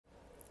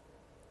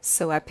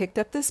So I picked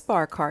up this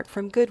bar cart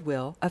from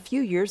Goodwill a few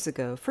years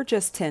ago for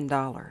just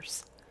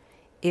 $10.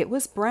 It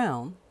was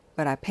brown,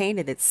 but I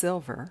painted it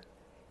silver,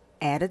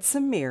 added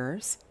some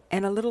mirrors,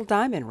 and a little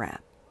diamond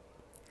wrap.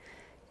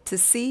 To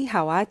see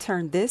how I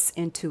turned this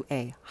into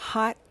a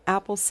hot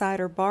apple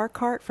cider bar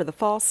cart for the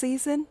fall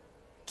season,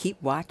 keep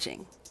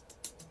watching.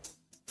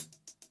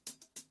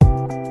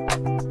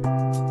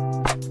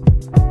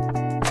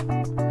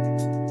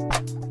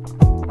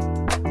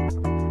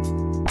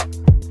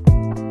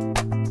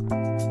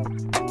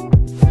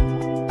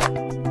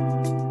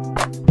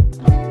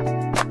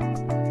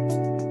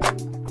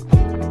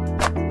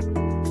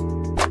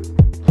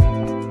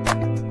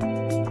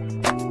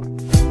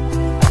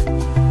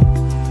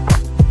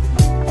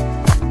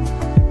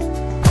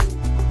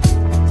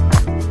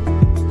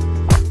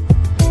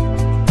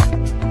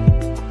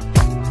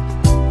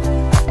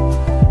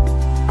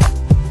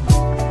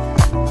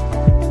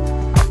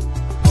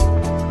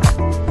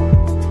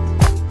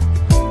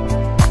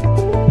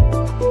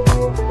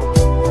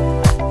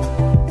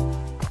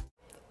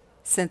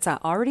 Since I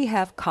already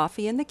have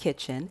coffee in the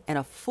kitchen and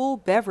a full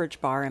beverage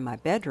bar in my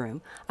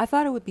bedroom, I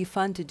thought it would be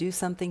fun to do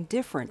something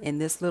different in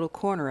this little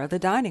corner of the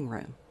dining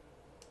room.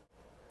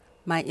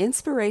 My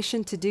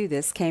inspiration to do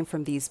this came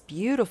from these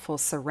beautiful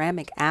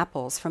ceramic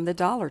apples from the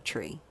Dollar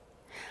Tree.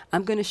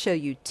 I'm going to show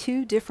you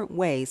two different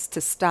ways to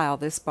style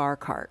this bar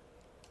cart.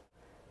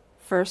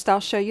 First, I'll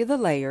show you the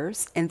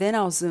layers, and then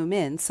I'll zoom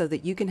in so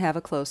that you can have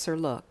a closer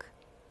look.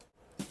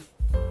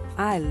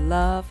 I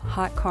love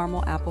hot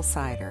caramel apple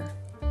cider.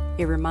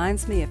 It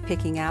reminds me of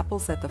picking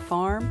apples at the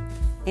farm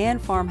and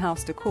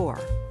farmhouse decor.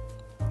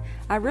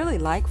 I really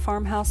like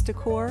farmhouse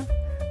decor,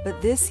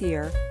 but this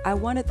year I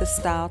wanted the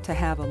style to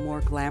have a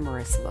more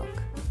glamorous look.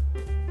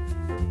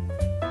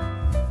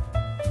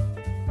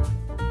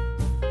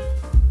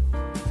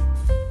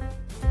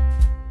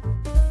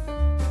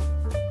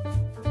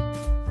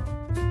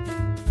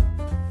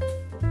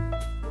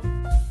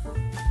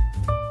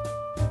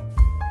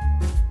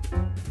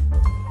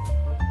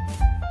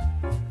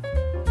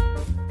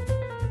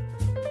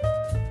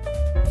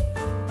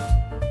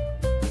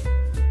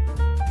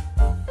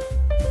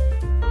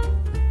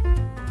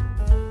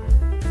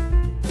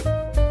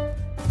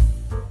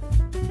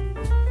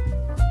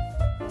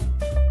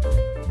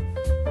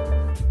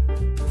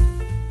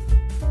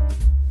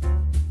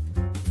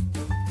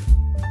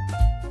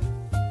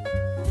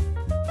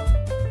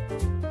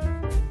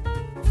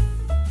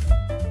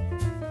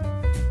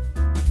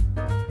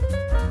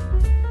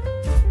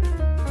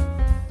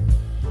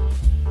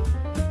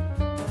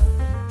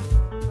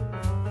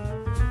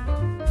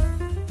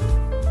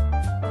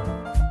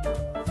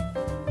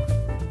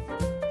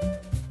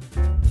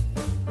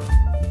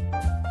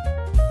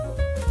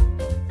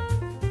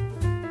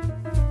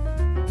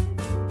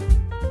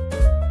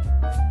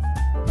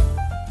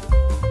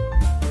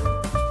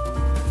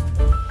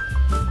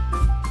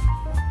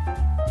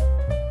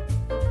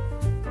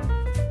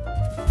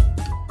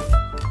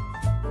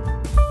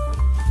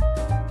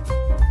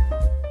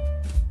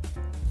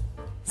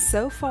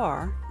 So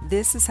far,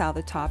 this is how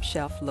the top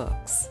shelf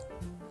looks.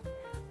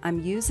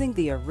 I'm using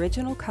the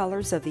original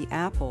colors of the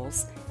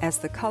apples as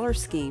the color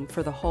scheme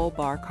for the whole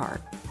bar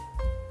cart.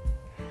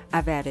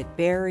 I've added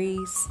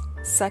berries,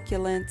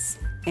 succulents,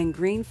 and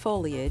green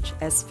foliage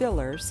as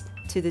fillers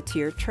to the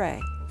tiered tray.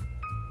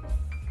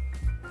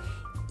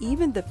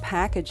 Even the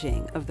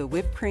packaging of the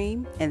whipped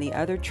cream and the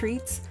other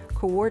treats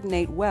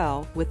coordinate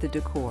well with the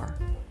decor.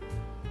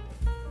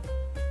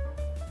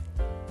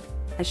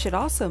 I should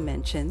also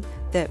mention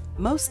that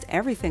most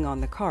everything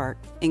on the cart,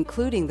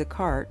 including the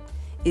cart,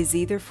 is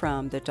either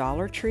from the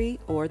Dollar Tree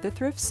or the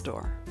thrift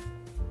store.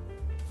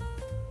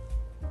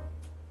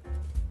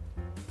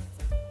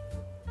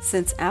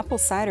 Since apple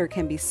cider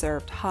can be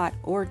served hot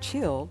or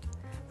chilled,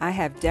 I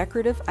have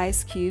decorative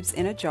ice cubes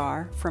in a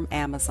jar from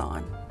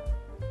Amazon.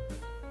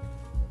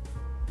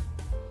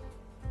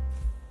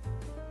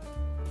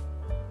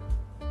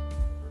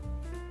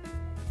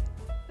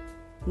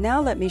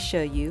 Now let me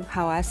show you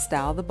how I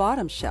style the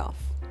bottom shelf.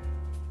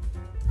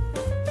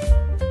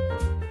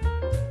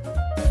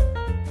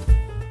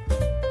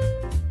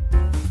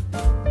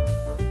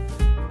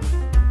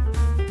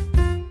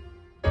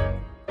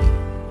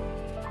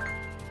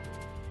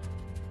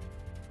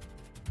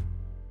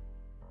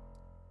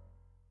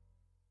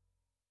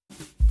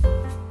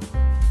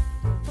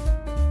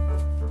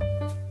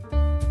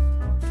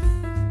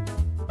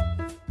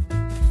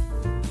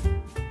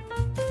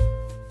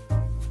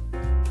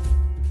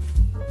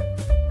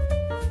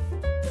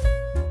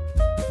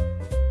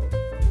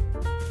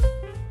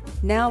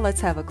 Now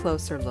let's have a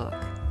closer look.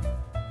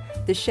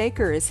 The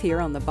shaker is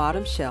here on the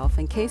bottom shelf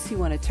in case you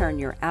want to turn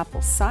your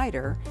apple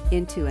cider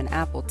into an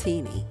apple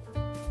teeny.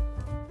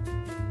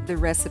 The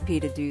recipe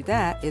to do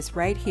that is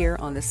right here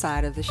on the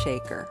side of the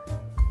shaker.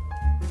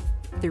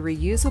 The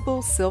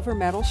reusable silver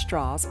metal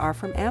straws are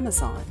from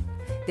Amazon.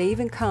 They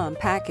even come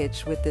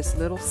packaged with this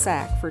little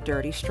sack for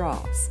dirty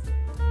straws.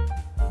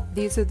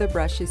 These are the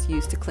brushes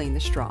used to clean the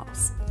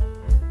straws.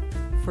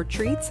 For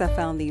treats, I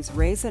found these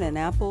raisin and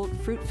apple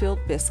fruit-filled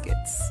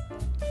biscuits.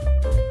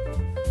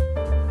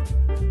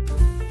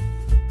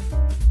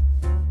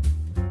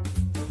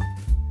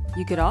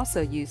 You could also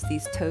use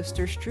these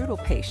toaster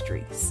strudel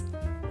pastries.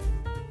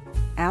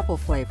 Apple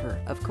flavor,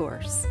 of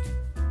course.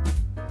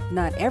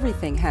 Not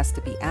everything has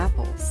to be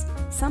apples.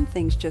 Some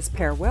things just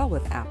pair well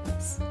with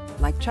apples,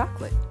 like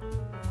chocolate.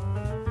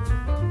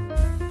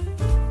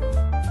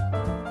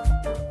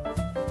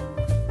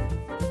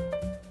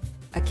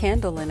 A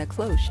candle in a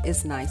cloche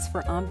is nice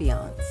for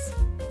ambiance.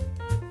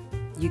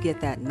 You get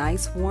that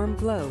nice warm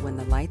glow when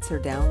the lights are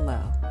down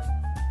low.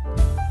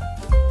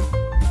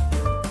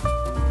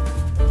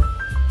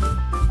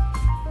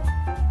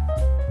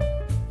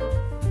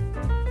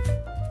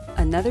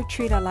 Another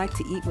treat I like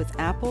to eat with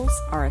apples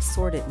are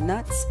assorted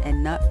nuts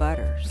and nut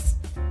butters.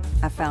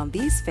 I found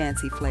these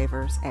fancy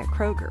flavors at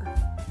Kroger.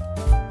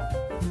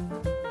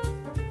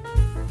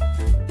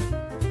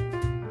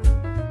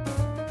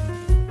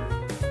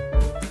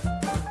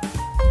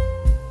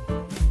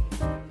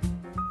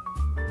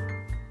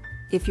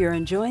 If you're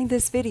enjoying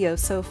this video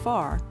so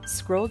far,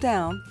 scroll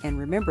down and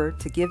remember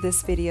to give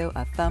this video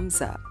a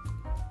thumbs up.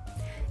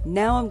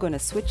 Now I'm going to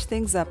switch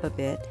things up a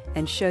bit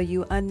and show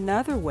you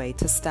another way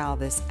to style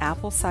this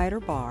apple cider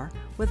bar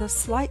with a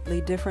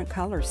slightly different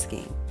color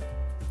scheme.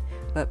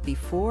 But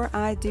before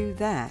I do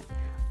that,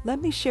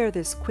 let me share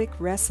this quick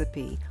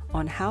recipe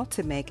on how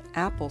to make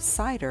apple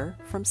cider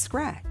from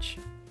scratch.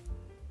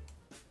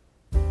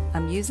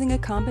 I'm using a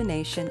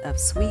combination of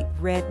sweet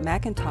red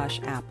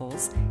McIntosh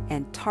apples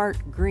and tart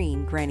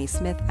green Granny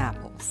Smith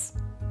apples.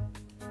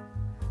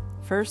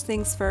 First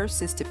things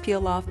first is to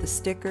peel off the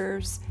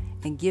stickers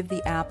and give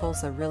the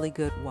apples a really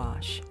good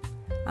wash.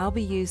 I'll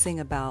be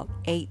using about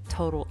 8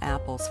 total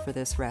apples for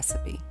this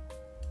recipe.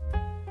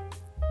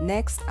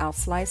 Next, I'll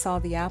slice all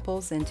the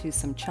apples into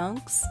some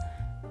chunks.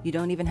 You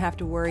don't even have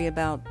to worry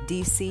about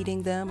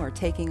de-seeding them or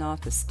taking off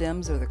the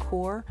stems or the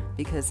core,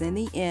 because in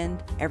the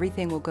end,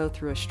 everything will go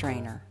through a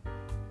strainer.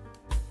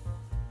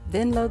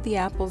 Then load the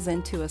apples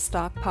into a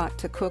stock pot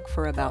to cook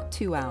for about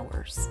 2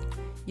 hours.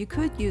 You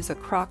could use a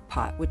crock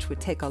pot, which would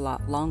take a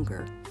lot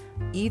longer.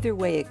 Either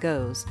way it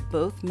goes,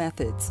 both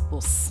methods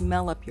will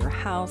smell up your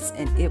house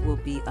and it will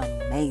be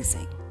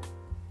amazing.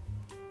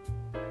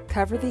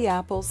 Cover the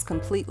apples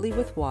completely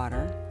with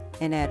water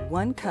and add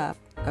 1 cup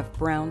of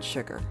brown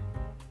sugar.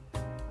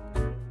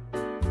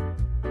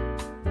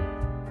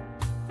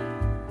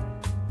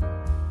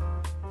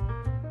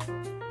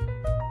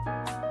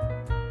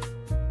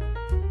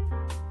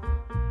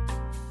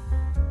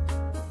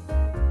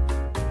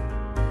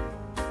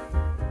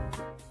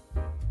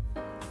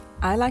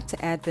 I like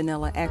to add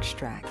vanilla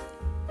extract.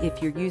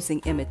 If you're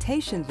using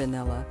imitation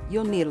vanilla,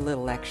 you'll need a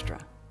little extra.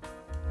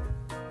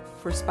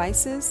 For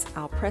spices,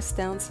 I'll press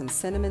down some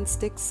cinnamon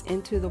sticks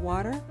into the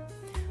water.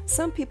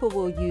 Some people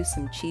will use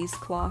some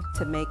cheesecloth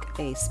to make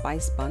a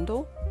spice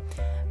bundle,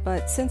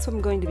 but since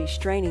I'm going to be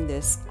straining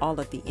this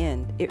all at the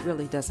end, it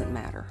really doesn't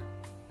matter.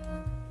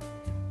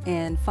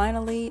 And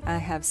finally, I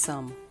have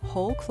some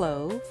whole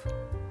clove.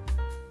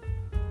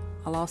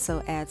 I'll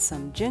also add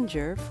some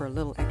ginger for a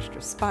little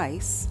extra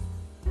spice,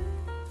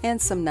 and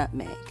some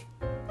nutmeg.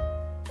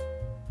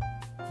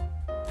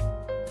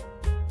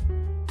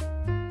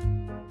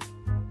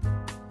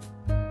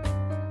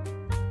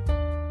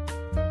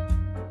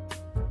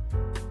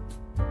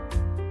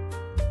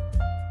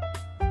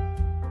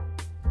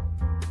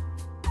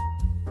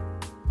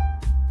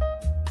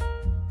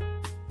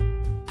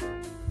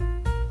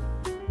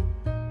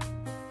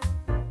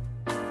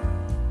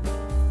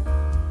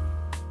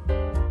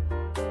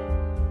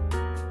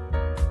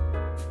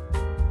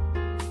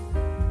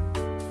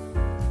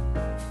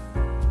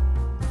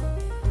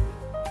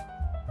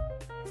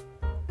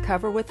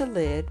 Cover with a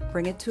lid,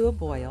 bring it to a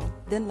boil,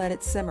 then let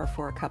it simmer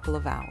for a couple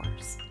of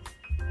hours.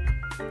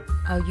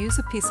 I'll use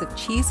a piece of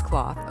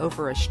cheesecloth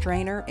over a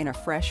strainer in a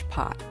fresh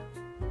pot.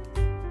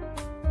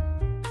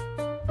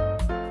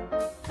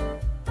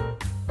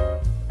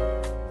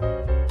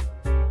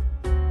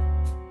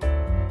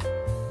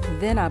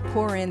 Then I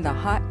pour in the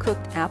hot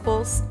cooked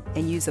apples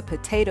and use a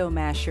potato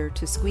masher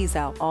to squeeze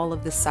out all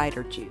of the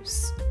cider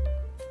juice.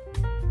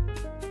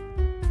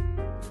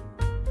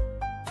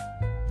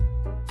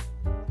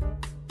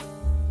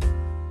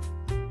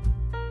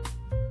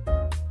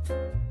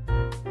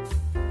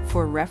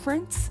 For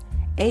reference,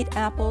 8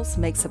 apples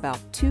makes about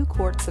 2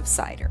 quarts of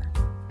cider.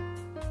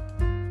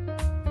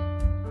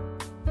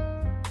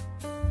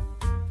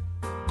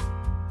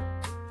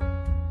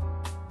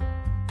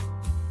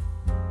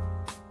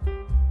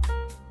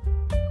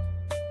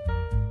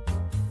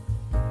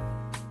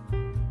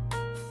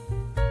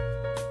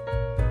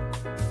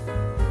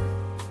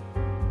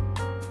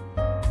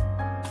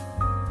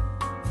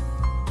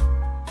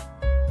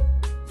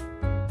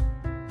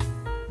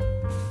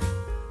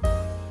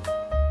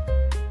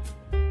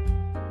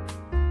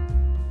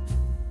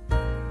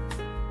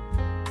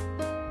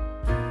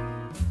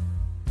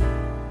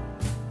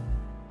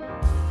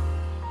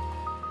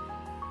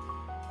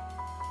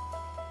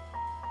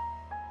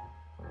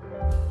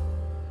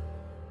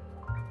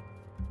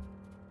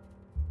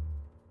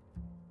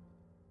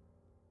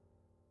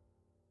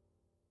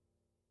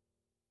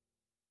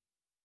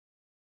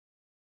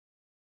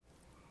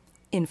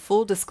 In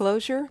full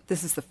disclosure,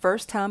 this is the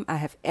first time I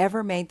have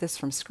ever made this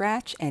from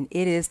scratch, and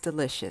it is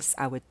delicious.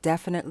 I would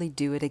definitely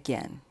do it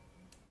again.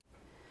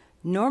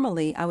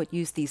 Normally, I would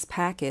use these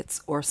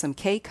packets or some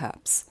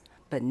K-cups,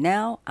 but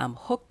now I'm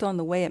hooked on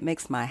the way it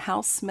makes my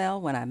house smell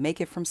when I make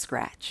it from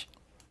scratch.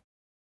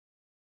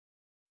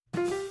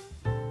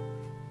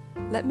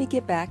 Let me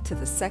get back to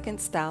the second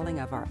styling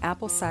of our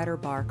apple cider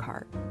bar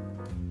cart.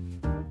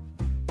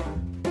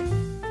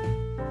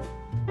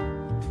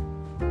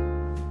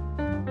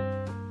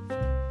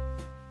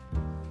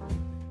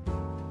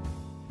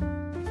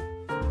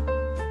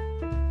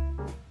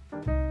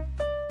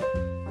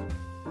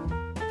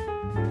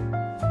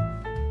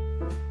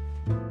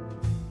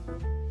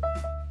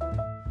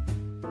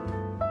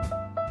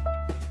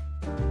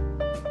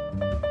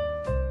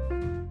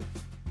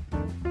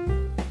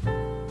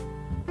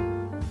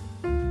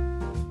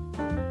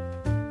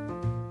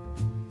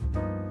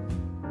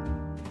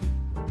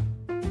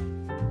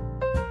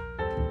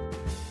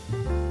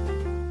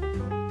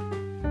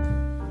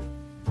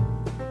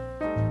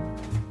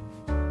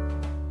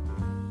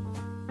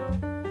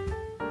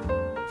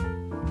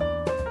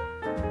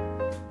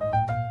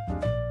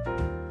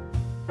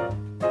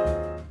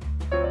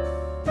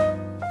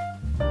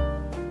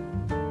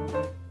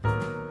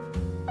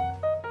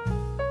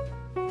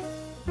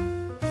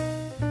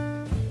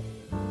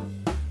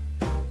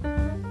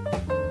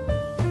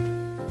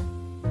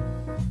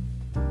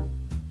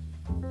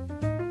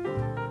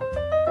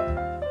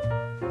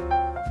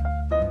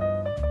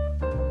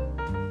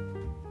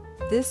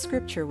 This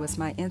scripture was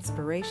my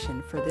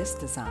inspiration for this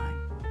design.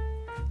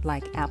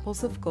 Like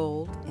apples of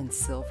gold in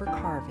silver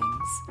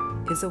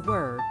carvings is a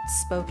word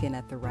spoken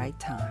at the right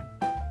time.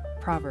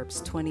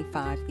 Proverbs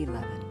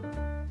 25:11.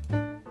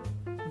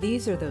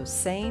 These are those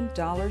same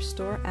dollar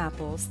store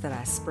apples that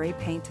I spray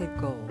painted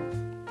gold.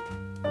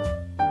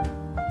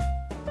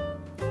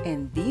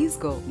 And these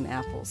golden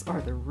apples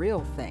are the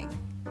real thing,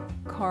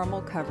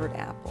 caramel covered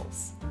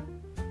apples.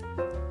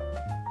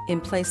 In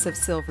place of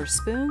silver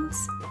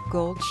spoons,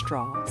 gold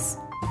straws.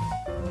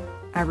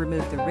 I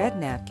removed the red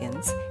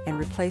napkins and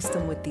replaced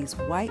them with these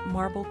white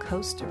marble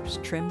coasters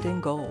trimmed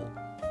in gold.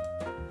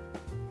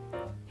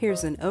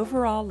 Here's an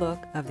overall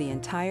look of the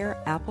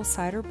entire apple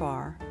cider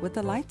bar with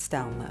the lights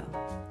down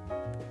low.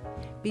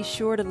 Be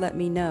sure to let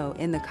me know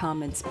in the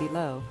comments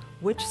below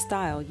which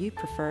style you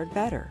preferred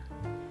better.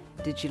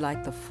 Did you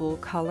like the full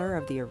color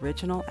of the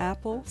original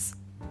apples?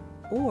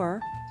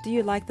 Or do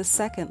you like the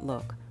second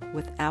look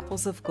with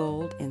apples of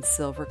gold in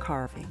silver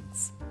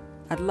carvings?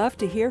 I'd love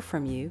to hear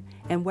from you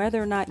and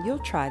whether or not you'll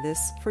try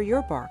this for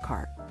your bar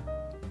cart.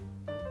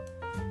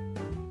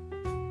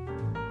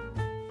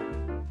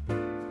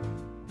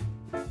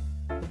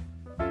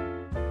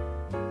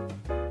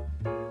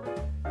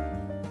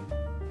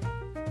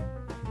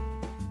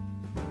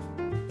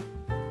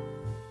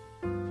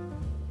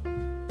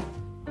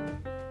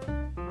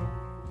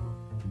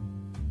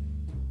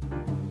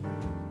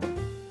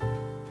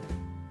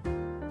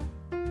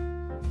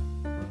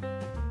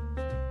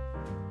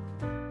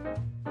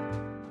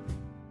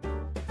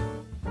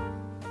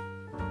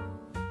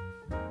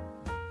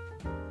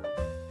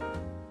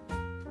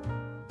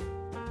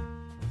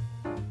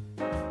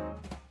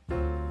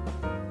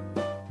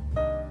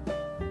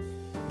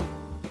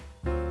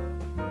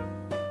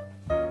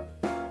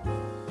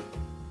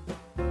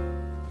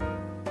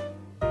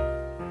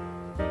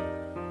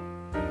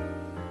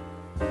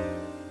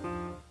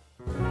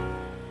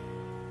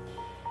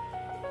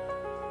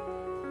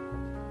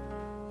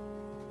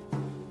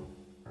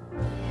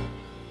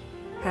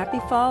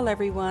 Happy fall,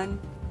 everyone!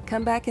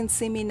 Come back and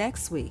see me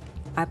next week.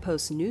 I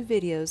post new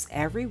videos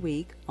every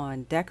week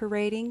on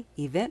decorating,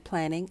 event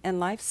planning, and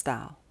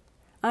lifestyle.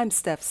 I'm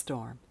Steph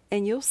Storm,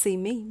 and you'll see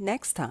me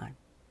next time.